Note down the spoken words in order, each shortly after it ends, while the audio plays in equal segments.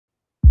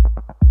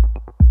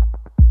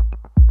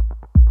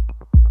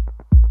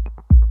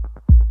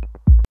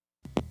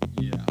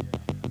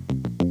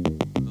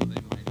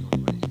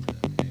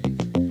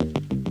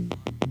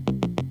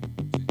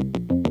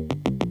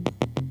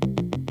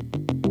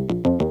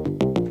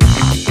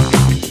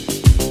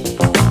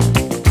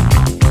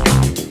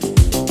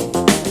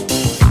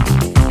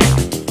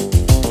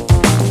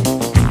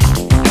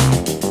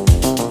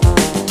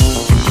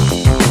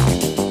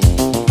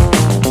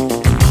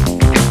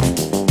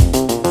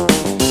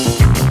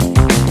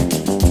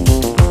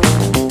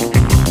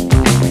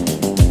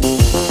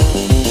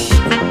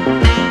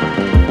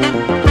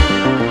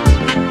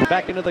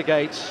Back into the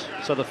gates,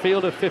 so the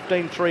field of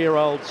 15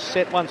 3-year-olds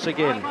set once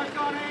again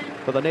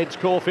for the Ned's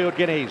Caulfield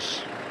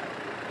Guineas.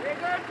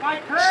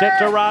 Set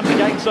to run,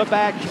 gates are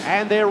back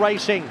and they're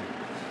racing.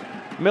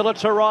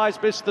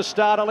 Militarised missed the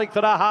start, a length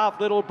and a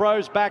half. Little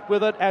Bro's back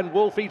with it, and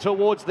Wolfie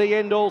towards the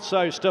end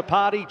also.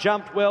 Stapati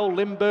jumped well,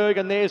 Limburg,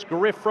 and there's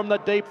Griff from the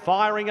deep,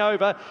 firing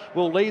over.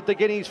 Will lead the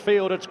Guineas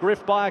field. It's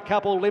Griff by a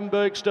couple,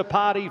 Limburg,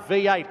 Stapati,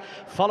 V8.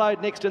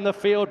 Followed next in the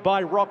field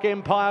by Rock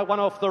Empire,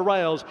 one off the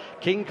rails.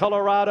 King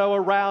Colorado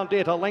around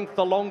it, a length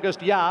the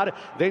longest yard.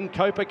 Then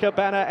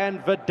Copacabana and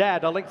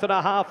Vidad, a length and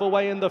a half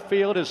away in the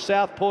field is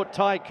Southport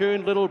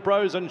Tycoon, Little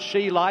Bros and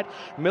She-Light.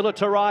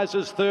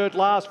 Militarises third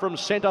last from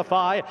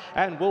Centify,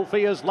 and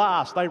Wolfie is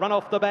last. They run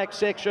off the back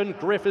section.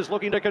 Griff is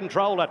looking to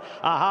control it.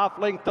 A half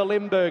length to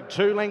Limburg,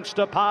 2 lengths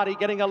to Party,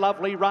 getting a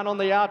lovely run on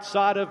the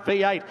outside of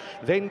V8.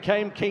 Then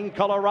came King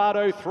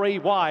Colorado, 3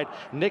 wide.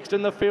 Next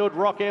in the field,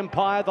 Rock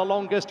Empire, the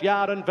longest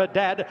yard, and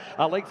Vidad,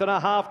 a length and a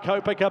half,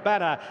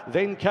 Copacabana.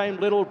 Then came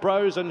Little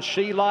Bros and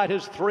She-Light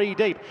is 3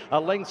 deep. A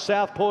length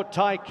Southport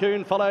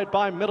Tycoon, followed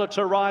by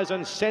Militarize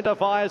and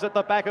Centifires at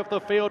the back of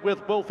the field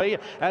with Wolfie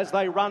as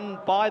they run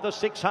by the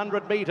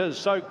 600 metres.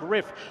 So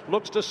Griff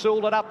looks to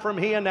seal it up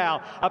from here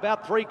now,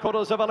 about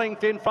 3/4 of a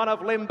length in front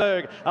of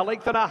Limburg. A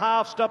length and a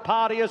half,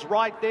 Stapati is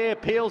right there,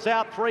 peels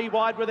out 3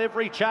 wide with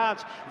every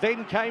chance.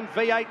 Then came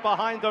V8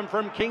 behind them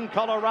from King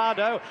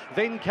Colorado.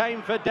 Then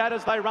came Vidad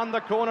as they run the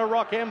corner,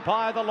 Rock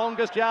Empire, the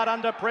longest yard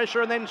under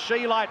pressure, and then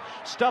She-Light.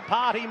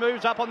 Stapati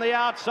moves up on the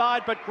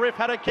outside, but Griff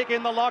had a kick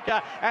in the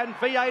locker, and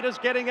V8 is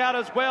getting out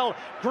as well.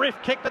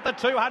 Griff kicked at the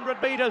 200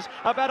 metres,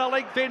 about a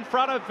length in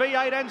front of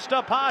V8 and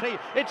Stapati.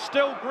 It's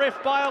still Griff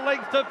by a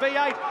length to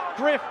V8.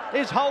 Griff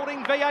is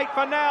holding V8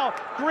 for now.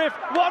 Griff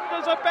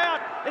wanders about.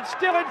 It's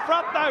still in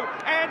front though,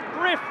 and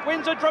Griff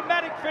wins a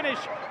dramatic finish.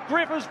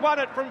 Griff has won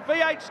it from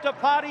V8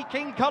 Stapati,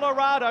 King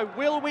Colorado.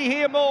 Will we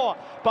hear more?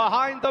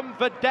 Behind them,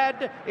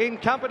 Vidad in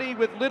company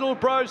with Little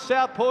Bro,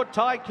 Southport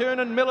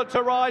Tycoon and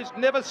Militarised,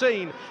 never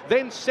seen.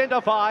 Then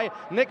Centify,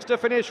 next to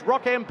finish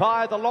Rock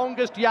Empire, the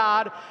longest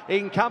yard,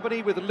 in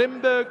company with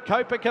Limburg,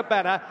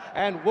 Copacabana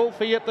and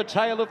Wolfie at the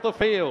tail of the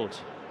field.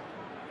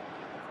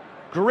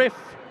 Griff,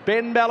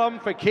 Ben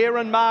Mellum for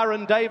Kieran Maher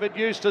and David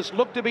Eustace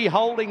looked to be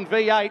holding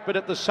V8, but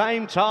at the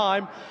same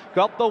time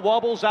got the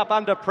wobbles up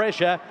under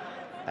pressure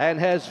and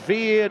has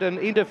veered and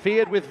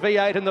interfered with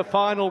V8 in the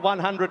final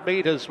 100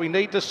 metres. We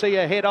need to see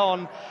a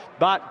head-on,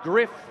 but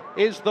Griff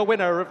is the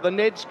winner of the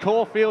Ned's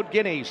Caulfield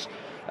Guineas.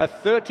 A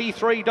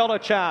 $33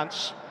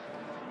 chance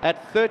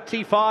at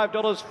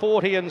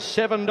 $35.40 and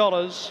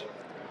 $7.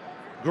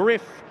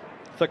 Griff,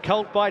 the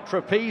colt by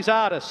Trapeze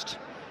Artist.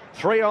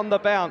 3 on the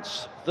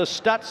bounce. The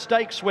Stud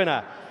Stakes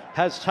winner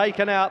has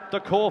taken out the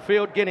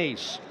Caulfield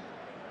Guineas.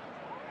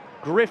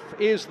 Griff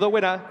is the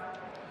winner.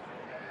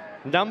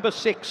 Number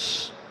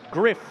 6,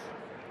 Griff,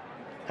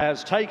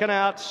 has taken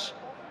out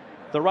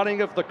the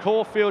running of the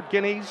Caulfield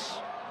Guineas.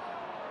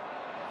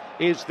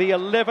 Is the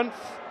 11th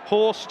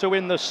horse to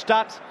win the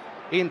stud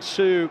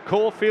into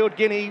Caulfield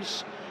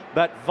Guineas,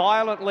 but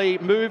violently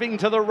moving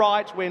to the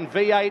right when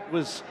V8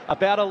 was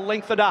about a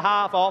length and a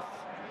half off.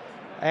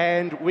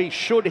 And we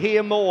should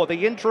hear more.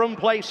 The interim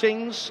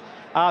placings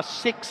are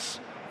 6,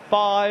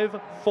 5,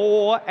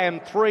 4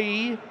 and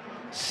 3,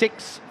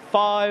 6,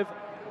 5.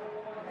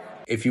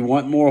 If you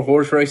want more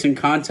horse racing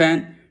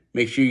content,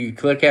 make sure you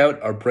click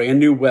out our brand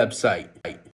new website.